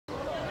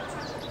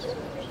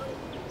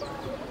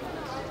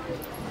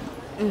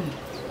Mm.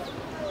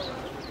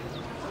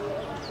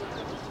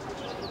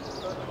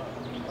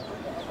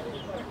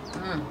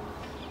 Mm.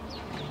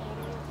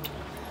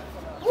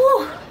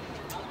 Woo.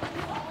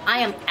 I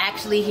am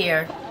actually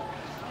here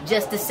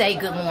just to say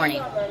good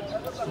morning,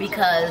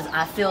 because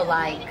I feel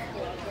like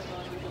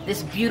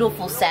this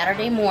beautiful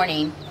Saturday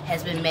morning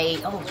has been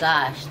made, oh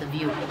gosh, the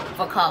view,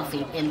 for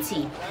coffee and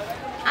tea.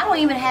 I don't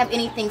even have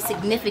anything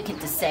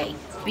significant to say,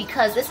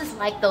 because this is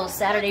like those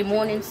Saturday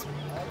mornings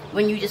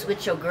when you just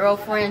with your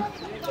girlfriend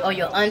or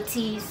your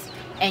aunties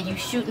and you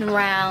shooting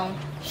around,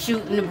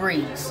 shooting the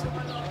breeze.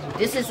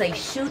 This is a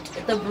shoot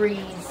the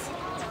breeze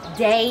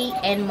day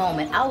and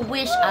moment. I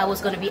wish I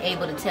was going to be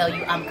able to tell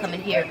you I'm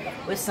coming here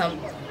with some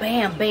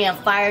bam bam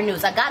fire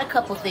news. I got a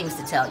couple things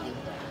to tell you,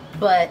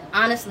 but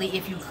honestly,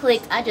 if you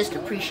clicked, I just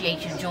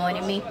appreciate you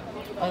joining me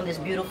on this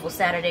beautiful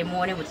Saturday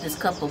morning with this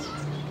cup of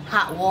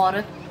hot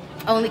water.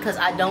 Only because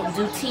I don't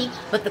do tea,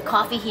 but the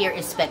coffee here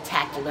is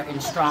spectacular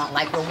and strong.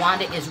 Like,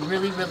 Rwanda is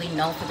really, really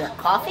known for their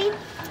coffee,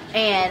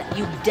 and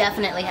you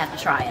definitely have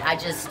to try it. I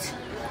just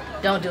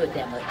don't do it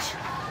that much.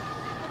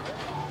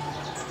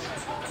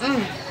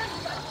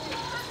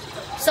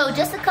 So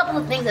just a couple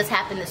of things that's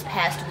happened this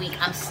past week.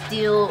 I'm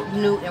still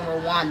new in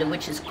Rwanda,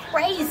 which is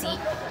crazy,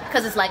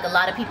 because it's like a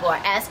lot of people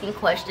are asking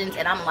questions,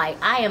 and I'm like,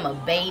 I am a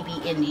baby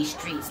in these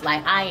streets.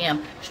 Like, I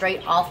am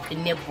straight off the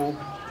nipple.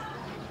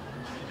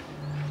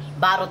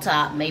 Bottle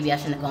top, maybe I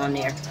shouldn't have gone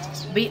there.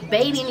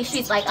 Baby in the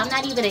streets, like, I'm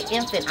not even an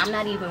infant. I'm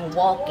not even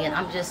walking.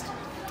 I'm just,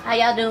 how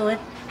y'all doing?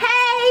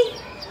 Hey!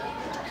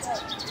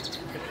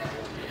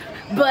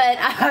 But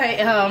I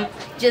am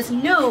just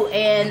new,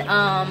 and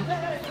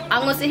I'm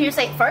gonna sit here and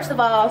say, first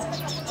of all,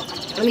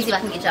 let me see if I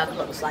can get y'all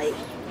close. Like,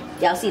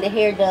 y'all see the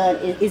hair done?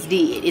 It's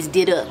did. It's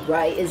did up,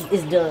 right?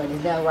 It's done.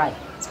 It's done right.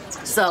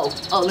 So,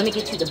 oh, let me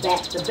get you the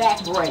back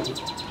braid.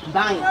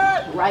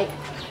 Bind, right?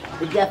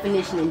 The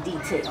definition in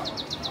detail.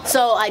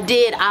 So I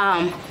did,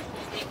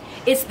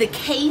 it's the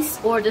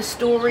case or the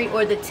story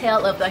or the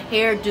tale of the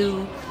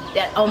hairdo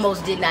that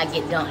almost did not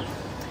get done.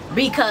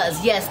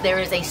 Because yes, there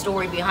is a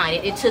story behind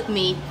it. It took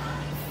me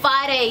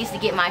 5 days to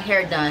get my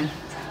hair done,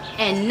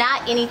 and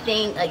not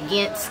anything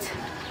against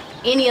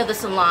any of the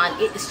salon.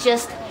 It's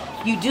just,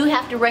 you do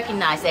have to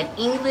recognize that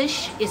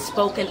English is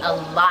spoken a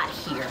lot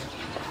here.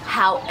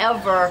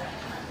 However,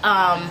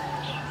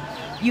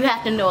 you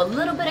have to know a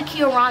little bit of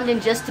Kirundi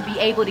just to be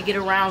able to get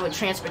around with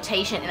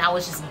transportation, and I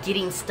was just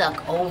getting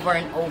stuck over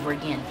and over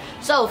again.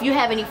 So if you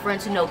have any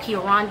friends who know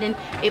Kirundi,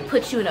 it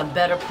puts you in a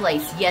better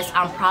place. Yes,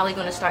 I'm probably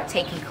going to start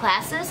taking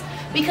classes,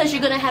 because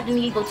you're going to have to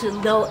be able to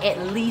know at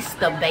least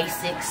the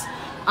basics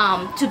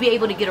to be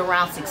able to get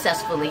around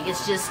successfully.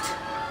 It's just,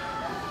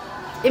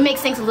 it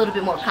makes things a little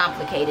bit more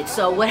complicated.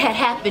 So what had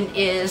happened,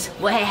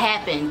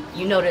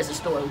 you know there's a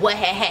story. What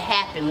had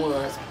happened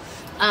was,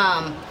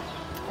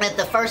 at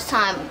the first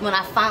time when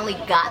I finally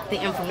got the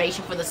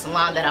information for the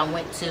salon that I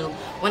went to,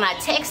 when I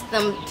texted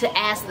them to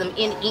ask them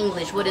in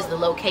English what is the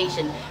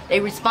location, they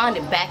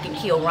responded back in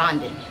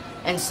Kirundi.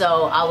 And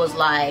so I was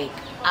like,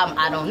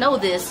 I don't know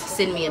this,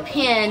 send me a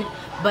pin.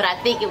 But I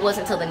think it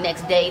wasn't until the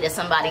next day that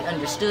somebody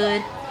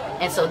understood.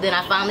 And so then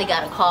I finally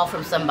got a call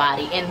from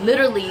somebody, and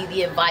literally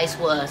the advice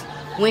was,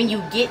 when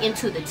you get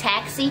into the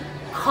taxi,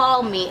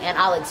 call me and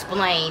I'll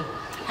explain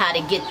how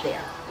to get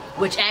there,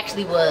 which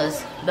actually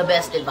was the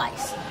best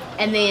advice.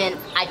 And then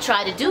I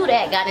tried to do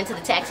that, got into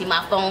the taxi,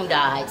 my phone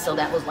died, so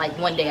that was like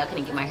one day I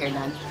couldn't get my hair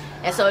done.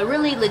 And so it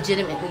really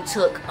legitimately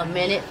took a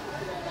minute.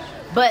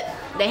 But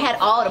they had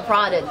all the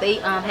product. They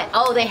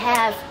they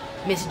have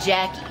Miss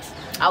Jackie's.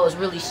 I was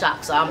really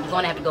shocked, so I'm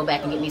going to have to go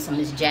back and get me some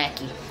Miss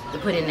Jackie to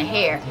put in the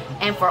hair.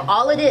 And for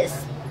all of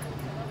this,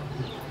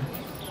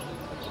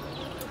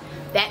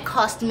 that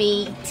cost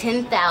me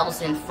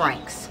 10,000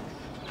 francs.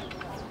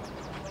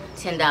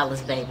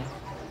 $10, baby.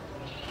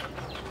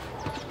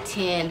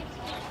 10.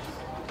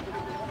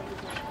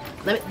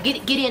 Let me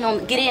get in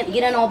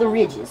on the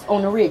ridges.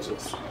 On the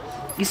ridges.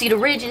 You see the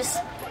ridges?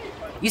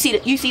 You see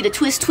the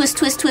twist,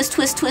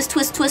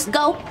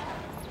 go?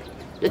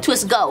 The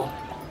twist go.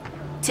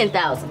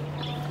 10,000.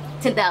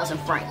 10,000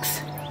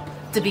 francs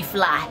to be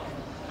fly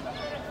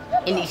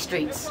in these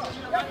streets.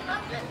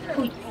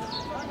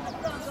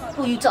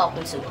 Who you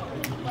talking to?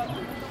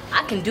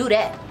 I can do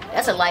that.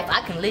 That's a life I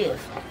can live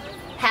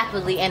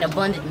happily and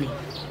abundantly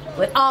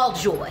with all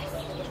joy.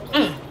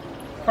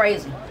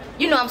 Crazy.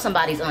 You know I'm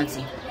somebody's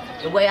auntie.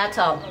 The way I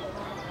talk.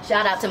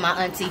 Shout out to my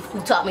auntie who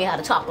taught me how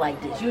to talk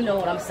like this. You know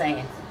what I'm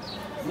saying?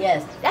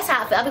 Yes, that's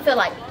how I feel. I can feel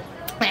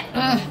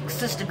like,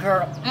 sister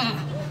girl,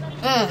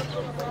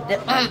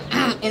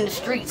 in the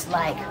streets,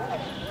 like,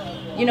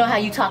 you know how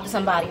you talk to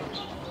somebody?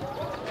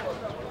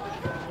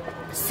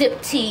 Sip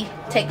tea,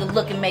 take a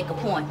look, and make a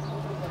point.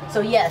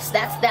 So yes,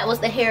 that was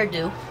the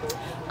hairdo.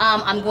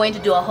 I'm going to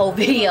do a whole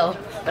video,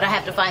 but I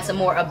have to find some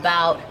more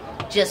about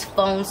just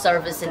phone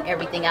service and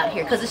everything out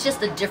here, because it's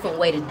just a different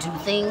way to do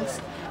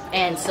things.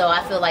 And so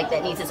I feel like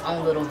that needs its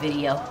own little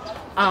video.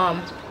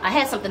 I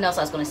had something else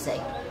I was going to say.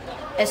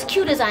 As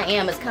cute as I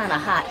am, it's kind of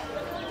hot.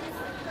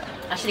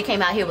 I should have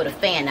came out here with a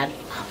fan. Now,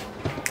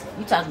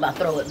 you talking about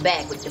throw it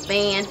back with the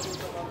fan.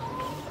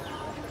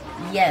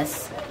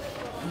 Yes.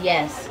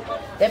 Yes.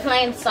 They're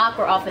playing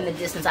soccer off in the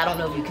distance. I don't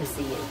know if you can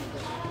see it.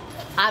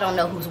 I don't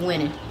know who's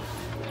winning.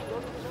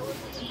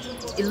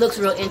 It looks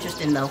real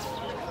interesting though.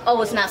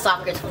 Oh, it's not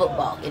soccer, it's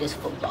football. It is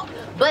football.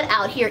 But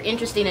out here,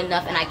 interesting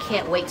enough, and I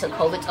can't wait till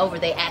COVID's over,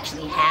 they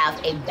actually have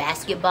a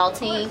basketball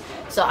team.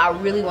 So I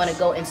really want to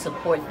go and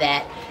support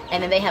that.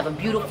 And then they have a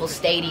beautiful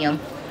stadium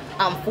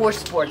for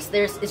sports.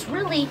 It's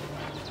really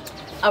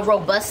a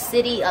robust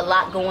city, a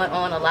lot going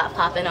on, a lot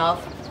popping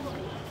off.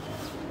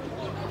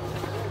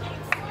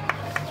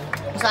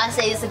 So I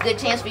say it's a good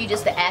chance for you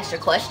just to ask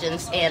your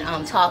questions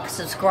and talk,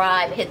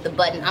 subscribe, hit the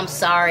button. I'm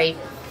sorry.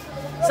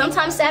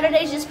 Sometimes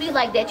Saturdays just be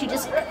like that. You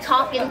just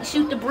talk and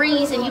shoot the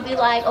breeze and you be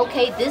like,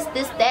 okay, this,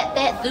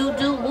 that, do,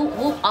 whoop,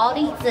 whoop, all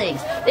these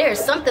things. There is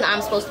something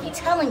I'm supposed to be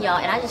telling y'all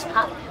and I just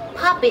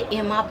pop it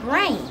in my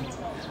brain.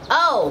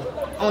 Oh,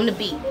 on the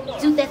beat.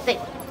 Do that thing.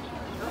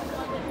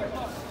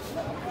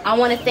 I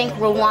want to thank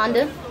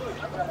Rwanda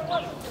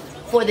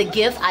for the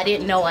gift I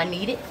didn't know I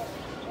needed.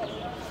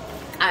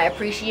 I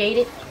appreciate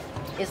it.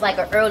 It's like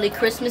an early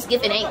Christmas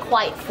gift. It ain't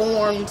quite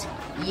formed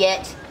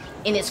yet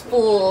in its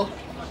full,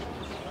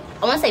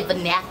 I want to say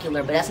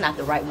vernacular, but that's not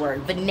the right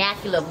word.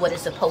 Vernacular of what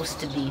it's supposed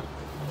to be.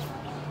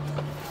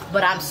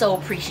 But I'm so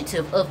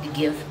appreciative of the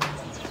gift.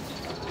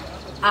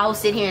 I'll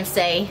sit here and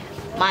say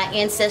my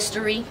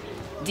ancestry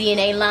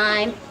DNA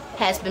line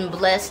has been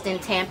blessed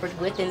and tampered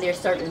with, and there's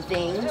certain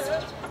things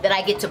that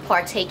I get to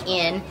partake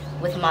in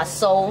with my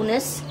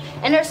soulness.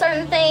 And there's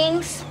certain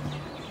things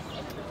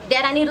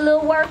that I need a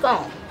little work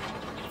on.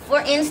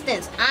 For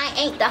instance, I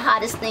ain't the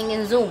hottest thing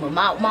in Zumba.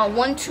 My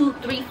 1, 2,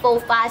 3, 4,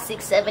 5,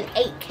 6, 7,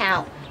 8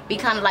 count be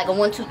kind of like a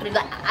 1, 2, 3.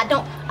 Like I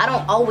don't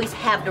always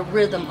have the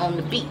rhythm on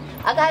the beat.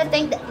 I gotta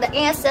think that the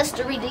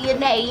ancestry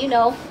DNA, you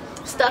know,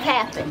 stuff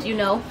happens, you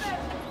know.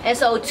 And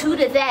so to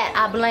that,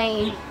 I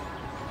blame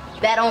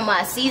that on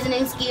my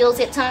seasoning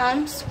skills at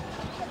times.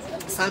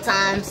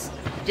 Sometimes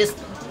just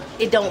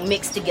it don't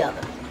mix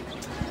together.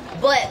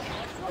 But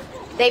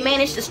they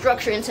managed to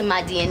structure into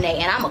my DNA,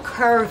 and I'm a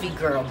curvy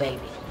girl,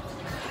 baby.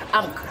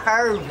 I'm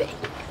curvy.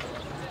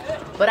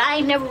 But I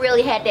ain't never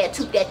really had that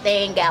toot that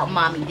thing out,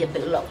 mommy dip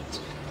it low.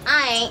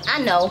 I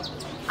know.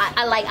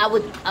 I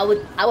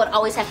would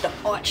always have to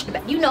arch the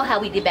back. You know how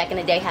we did back in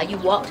the day, how you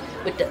walked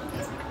with the,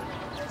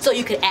 so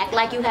you could act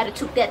like you had to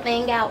toot that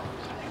thing out.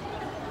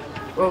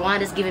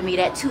 Rwanda's giving me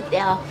that toot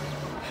out.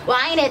 Well,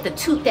 I ain't at the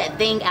toot that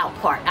thing out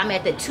part. I'm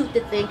at the toot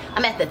the thing.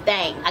 I'm at the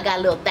thing. I got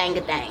a little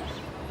thing.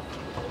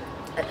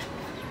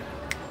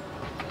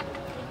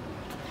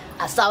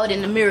 I saw it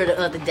in the mirror the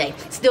other day.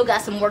 Still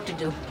got some work to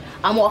do.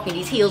 I'm walking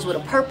these hills with a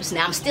purpose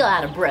now. I'm still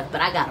out of breath,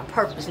 but I got a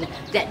purpose now.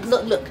 That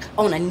look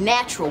on a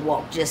natural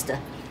walk, just the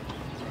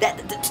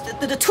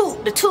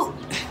toot.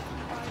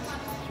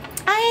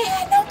 I ain't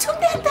had no toot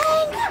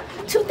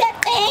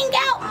that thing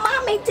out,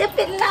 mommy dip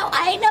it low.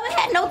 I ain't never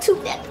had no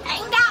toot that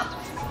thing out.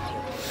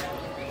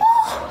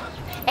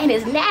 Woo. And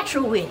it's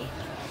natural with it.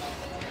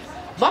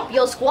 Bump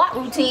your squat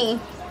routine.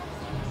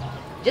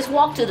 Just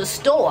walk to the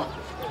store.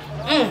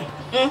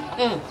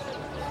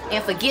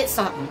 And forget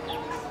something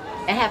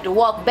and have to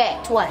walk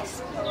back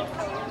twice.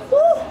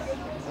 Woo.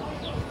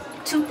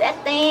 Toot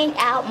that thing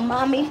out,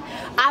 mommy.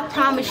 I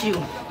promise you,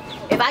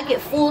 if I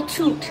get full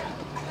toot,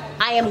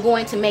 I am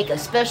going to make a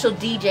special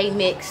DJ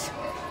mix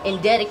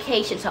in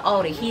dedication to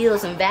all the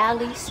hills and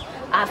valleys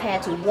I've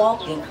had to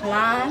walk and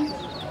climb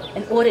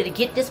in order to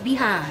get this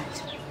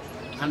behind.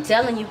 I'm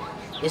telling you,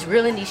 it's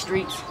real in these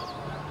streets.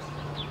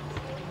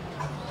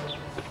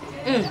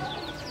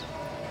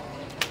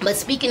 But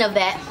speaking of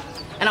that,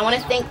 and I want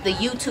to thank the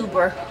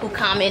YouTuber who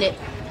commented,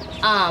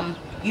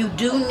 you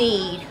do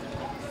need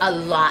a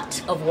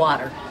lot of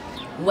water.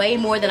 Way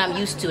more than I'm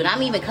used to. And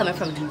I'm even coming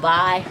from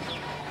Dubai,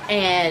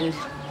 and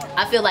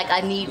I feel like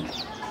I need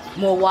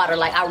more water.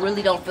 Like, I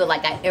really don't feel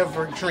like I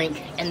ever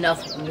drink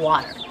enough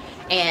water.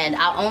 And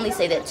I only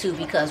say that too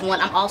because,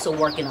 one, I'm also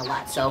working a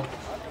lot. So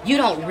you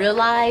don't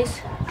realize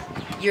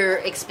you're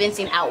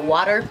expensing out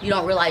water. You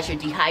don't realize you're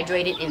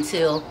dehydrated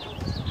until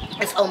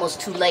it's almost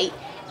too late.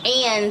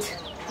 And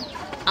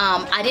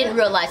I didn't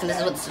realize, and this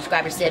is what the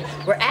subscriber said,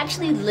 we're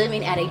actually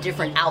living at a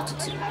different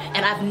altitude.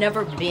 And I've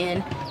never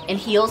been in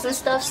heels and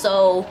stuff,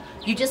 so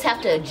you just have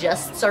to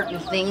adjust certain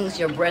things,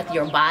 your breath,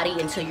 your body,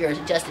 until you're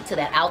adjusted to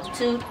that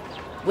altitude,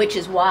 which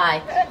is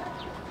why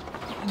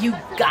you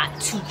got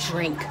to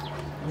drink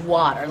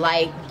water.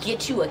 Like,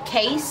 get you a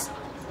case,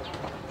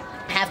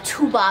 have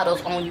 2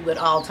 bottles on you at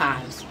all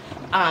times,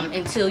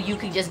 until you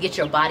can just get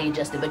your body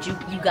adjusted. But you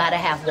gotta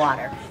have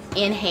water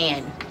in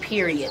hand,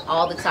 period,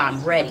 all the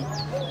time, ready,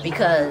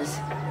 because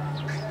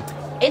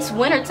it's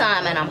winter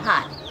time and I'm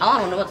hot. I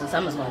don't know what the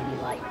summer's gonna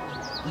be like,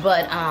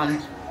 but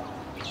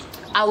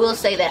I will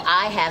say that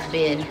I have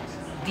been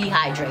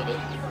dehydrated,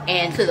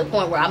 and to the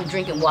point where I'm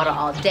drinking water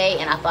all day,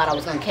 and I thought I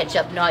was gonna catch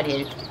up. No, I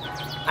didn't.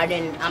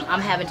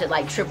 I'm having to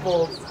like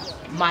triple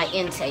my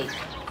intake,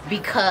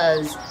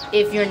 because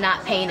if you're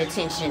not paying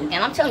attention,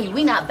 and I'm telling you,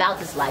 we're not about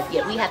this life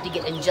yet. We have to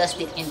get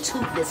adjusted into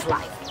this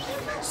life.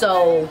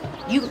 So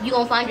you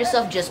gonna find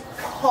yourself just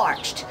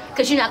parched,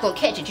 because you're not gonna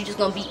catch it. You're just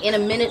gonna be in a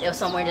minute or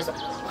somewhere and just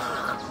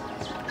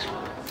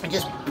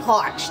just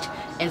parched.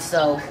 And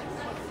so,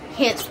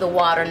 hence the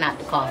water, not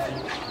the coffee.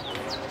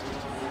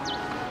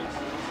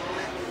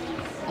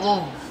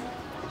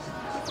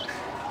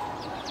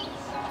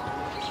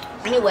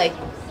 Anyway,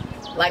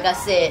 like I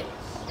said,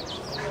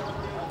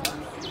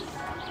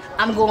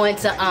 I'm going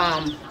to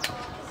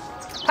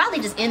probably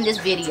just end this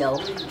video,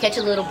 catch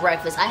a little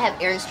breakfast. I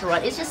have errands to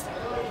run. It's just,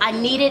 I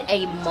needed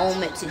a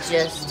moment to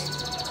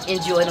just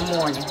enjoy the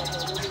morning.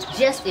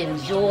 Just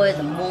enjoy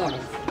the morning.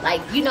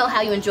 Like, you know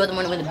how you enjoy the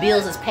morning when the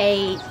bills is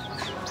paid,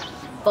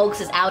 folks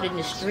is out in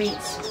the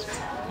streets.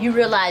 You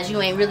realize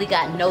you ain't really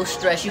got no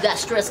stress. You got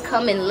stress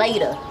coming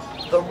later.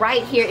 But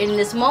right here in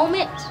this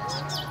moment,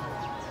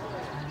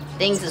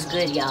 things is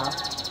good, y'all.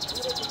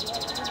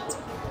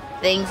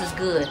 Things is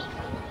good.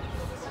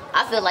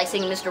 I feel like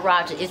singing Mr.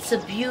 Rogers. It's a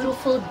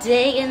beautiful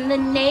day in the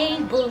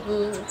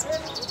neighborhood.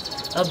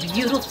 A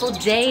beautiful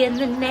day in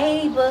the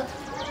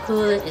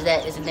neighborhood.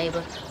 Is it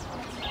neighbor?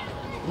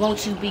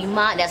 Won't you be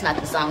my... That's not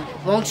the song.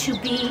 Won't you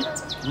be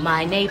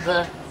my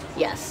neighbor?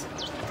 Yes.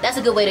 That's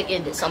a good way to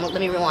end it. So let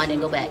me rewind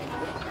and go back.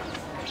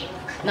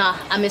 Nah,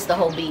 I missed the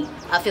whole beat.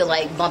 I feel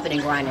like bumping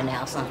and grinding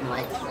now. Something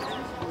like...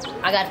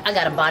 I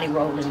got a body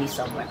roll in me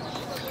somewhere.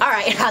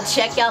 Alright, I'll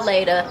check y'all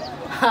later.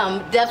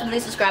 Definitely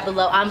subscribe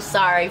below. I'm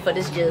sorry for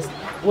this just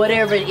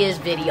whatever it is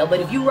video, but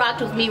if you rocked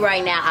with me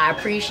right now, I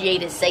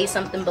appreciate it. Say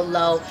something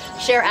below,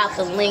 share out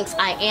the links.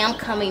 I am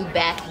coming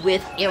back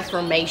with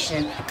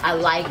information. I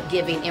like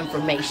giving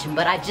information,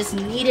 but I just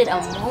needed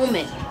a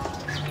moment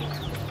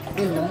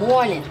in the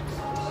morning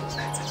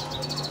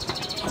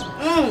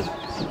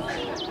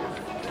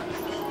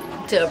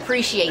to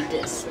appreciate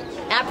this.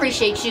 I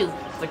appreciate you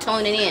for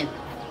tuning in.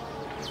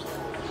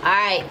 All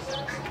right,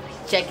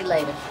 check you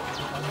later.